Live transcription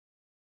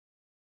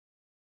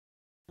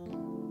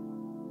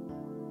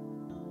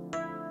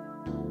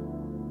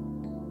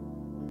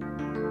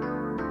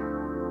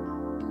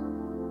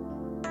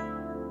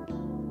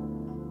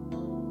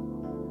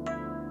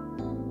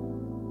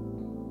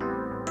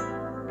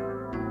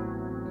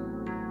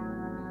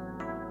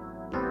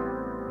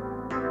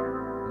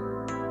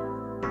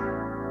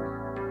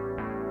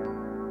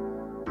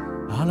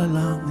All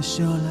along the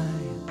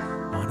shoreline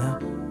on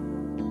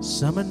a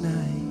summer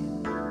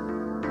night,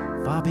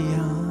 far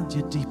beyond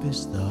your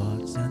deepest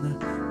thoughts and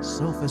the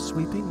sofa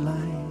sweeping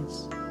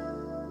lights.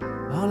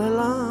 All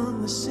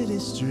along the city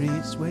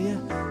streets where you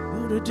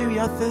go to do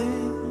your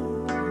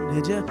thing,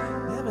 did you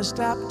ever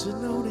stop to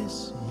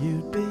notice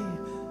you'd be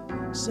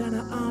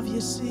center of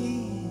your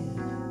scene?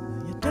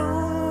 You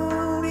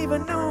don't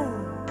even know,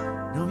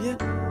 no, you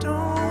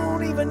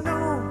don't even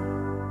know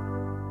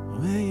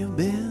where you've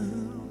been.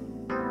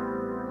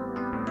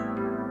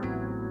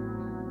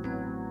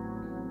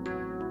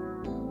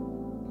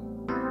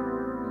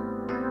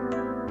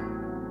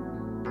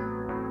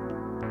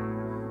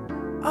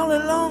 All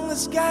along the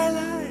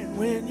skyline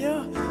when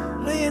you're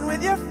laying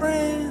with your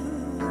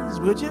friends,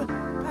 would you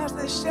pass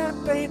the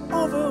champagne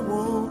over,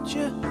 won't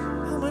you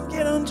come and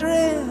get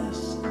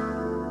undressed?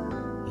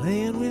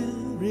 Laying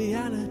with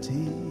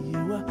reality, you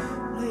were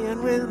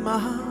laying with my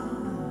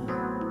heart.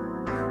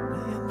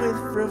 Laying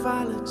with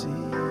frivolity,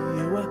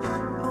 you were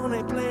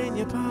only playing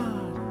your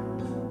part.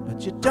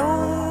 But you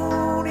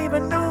don't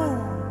even know,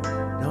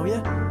 no,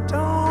 you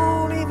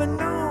don't even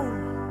know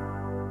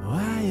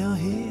why you're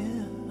here.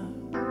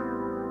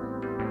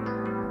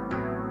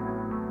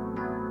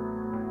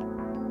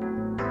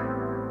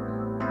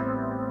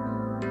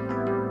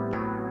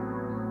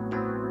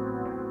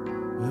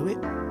 We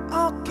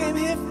all came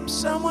here from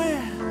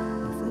somewhere,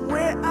 from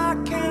where I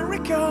can't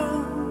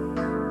recall.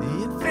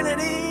 The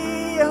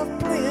infinity of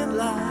playing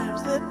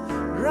lives that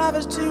drive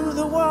us to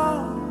the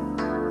wall.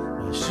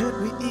 Well, should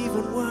we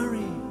even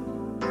worry?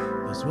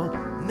 'Cause we'll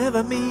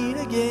never meet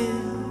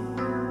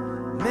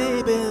again.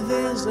 Maybe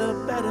there's a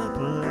better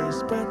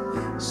place, but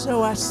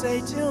so I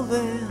say till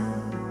then.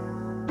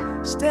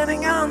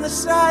 Standing on the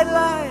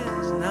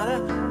sidelines, not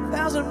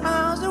 1,000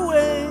 miles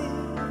away,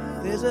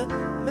 there's a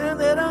man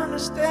that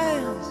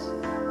understands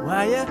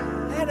why you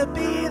had to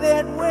be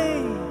that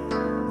way.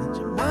 That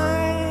you might